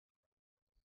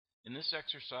In this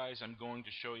exercise, I'm going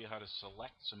to show you how to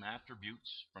select some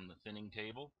attributes from the thinning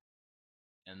table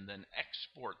and then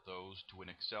export those to an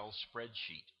Excel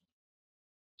spreadsheet.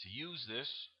 To use this,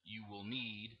 you will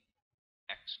need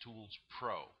XTools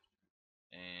Pro,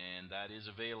 and that is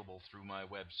available through my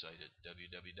website at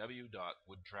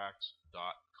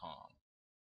www.woodtrax.com.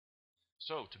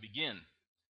 So to begin,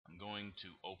 I'm going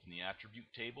to open the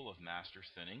attribute table of master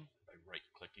thinning by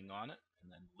right-clicking on it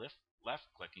and then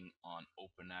left-clicking on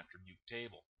Open Attribute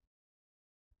Table.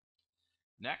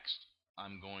 Next,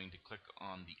 I'm going to click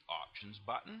on the Options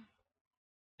button,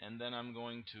 and then I'm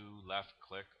going to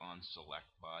left-click on Select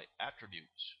by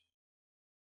Attributes.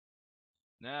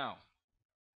 Now,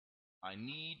 I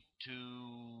need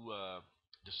to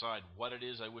decide what it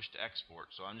is I wish to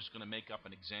export. So I'm just going to make up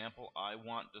an example. I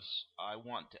want to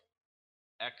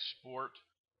export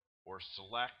or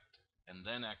select and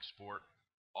then export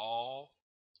all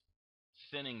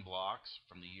thinning blocks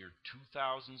from the year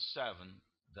 2007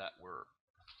 that were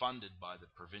funded by the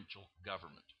provincial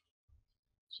government.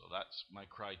 So that's my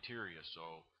criteria.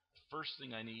 So the first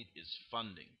thing I need is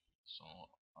funding. So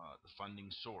the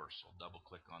funding source, I'll double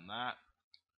click on that,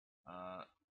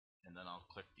 and then I'll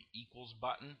click the equals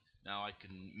button. Now I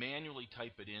can manually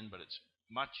type it in, but it's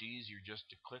much easier just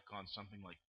to click on something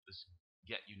like this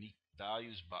Get Unique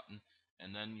Values button, and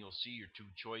then you'll see your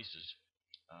two choices,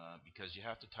 because you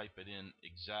have to type it in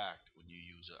exact when you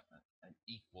use an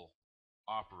equal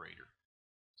operator.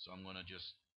 So I'm going to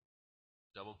just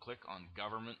double click on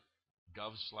government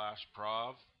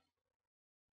gov/prov,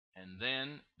 and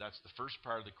then that's the first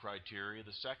part of the criteria.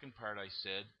 The second part I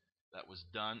said that was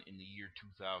done in the year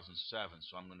 2007.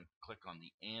 So I'm going to click on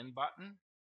the and button,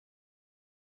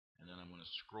 and then I'm going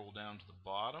to scroll down to the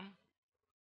bottom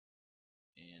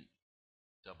and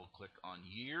double click on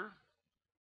year.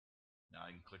 Now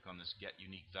I can click on this Get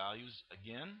Unique Values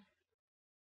again.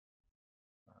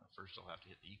 First I'll have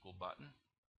to hit the equal button,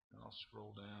 and I'll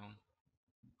scroll down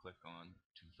and click on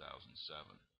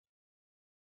 2007,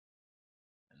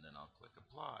 and then I'll click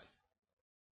Apply.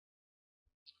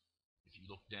 If you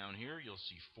look down here, you'll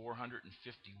see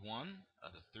 451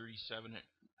 out of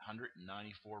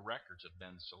 3,794 records have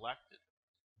been selected.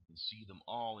 You can see them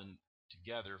all in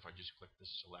together if I just click the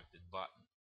selected button.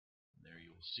 And there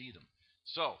you will see them.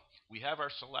 So we have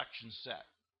our selection set.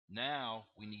 Now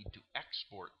we need to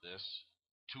export this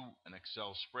to an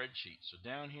Excel spreadsheet. So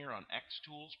down here on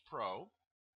XTools Pro,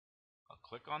 I'll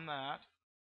click on that.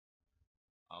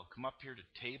 I'll come up here to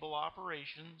Table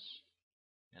Operations,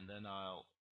 and then I'll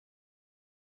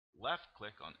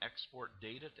left-click on Export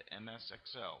Data to MS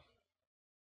Excel.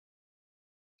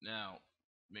 Now,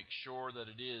 make sure that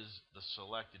it is the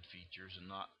selected features and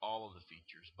not all of the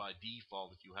features. By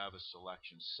default, if you have a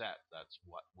selection set, that's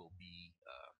what will be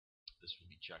this will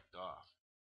be checked off.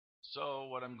 So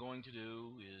what I'm going to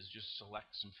do is just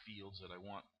select some fields that I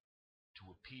want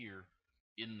to appear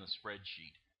in the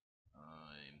spreadsheet.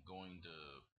 I'm going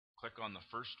to click on the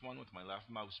first one with my left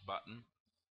mouse button,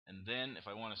 and then if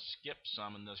I want to skip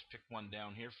some and just pick one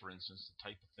down here, for instance, the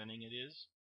type of thinning it is,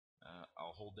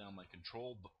 I'll hold down my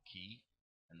control key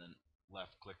and then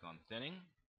left click on thinning.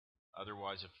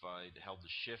 Otherwise, if I'd held the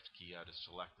shift key, I'd have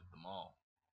selected them all.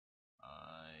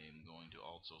 I'm going to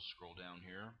also scroll down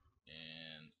here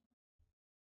and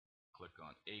click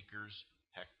on acres,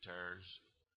 hectares,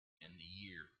 and the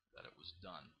year that it was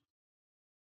done.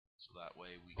 So that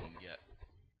way we can get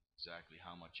exactly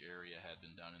how much area had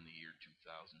been done in the year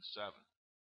 2007.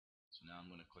 So now I'm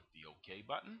going to click the OK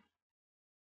button,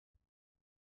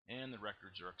 and the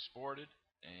records are exported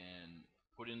and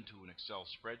put into an Excel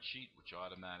spreadsheet, which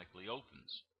automatically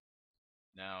opens.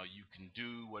 Now you can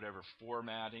do whatever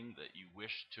formatting that you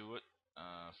wish to it.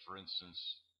 For instance,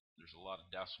 there's a lot of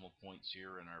decimal points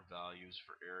here in our values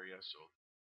for area, so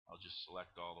I'll just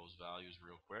select all those values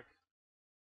real quick,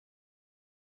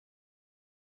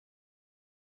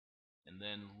 and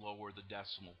then lower the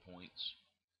decimal points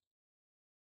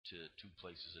to 2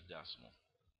 places a decimal.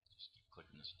 Just keep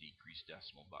clicking this decrease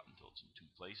decimal button until it's in 2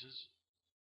 places.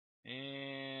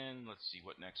 And let's see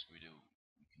what next we do.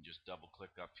 We can just double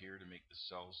click up here to make the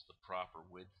cells the proper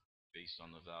width based on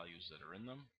the values that are in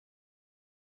them.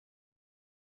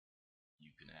 You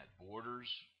can add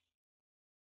borders.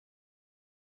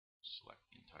 Select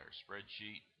the entire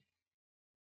spreadsheet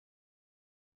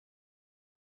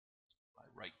by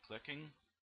right-clicking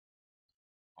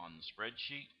on the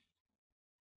spreadsheet,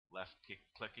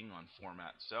 left-clicking on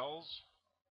Format Cells,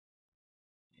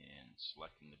 and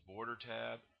selecting the Border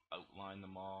tab, outline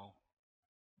them all,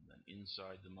 and then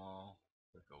inside them all,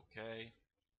 click OK.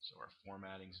 So our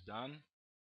formatting's done.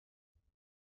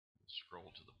 We'll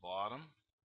scroll to the bottom,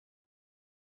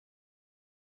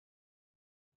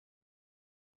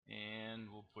 and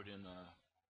we'll put in a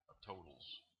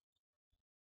totals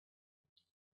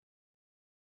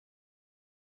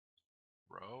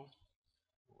row.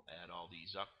 We'll add all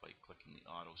these up by clicking the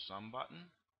auto sum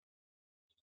button.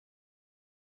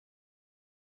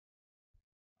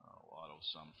 I'll auto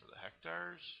sum for the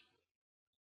hectares.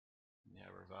 We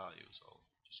have our values. I'll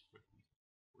just quickly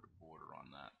put a border on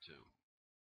that too.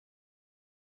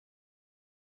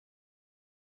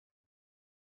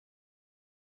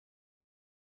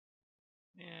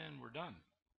 And we're done.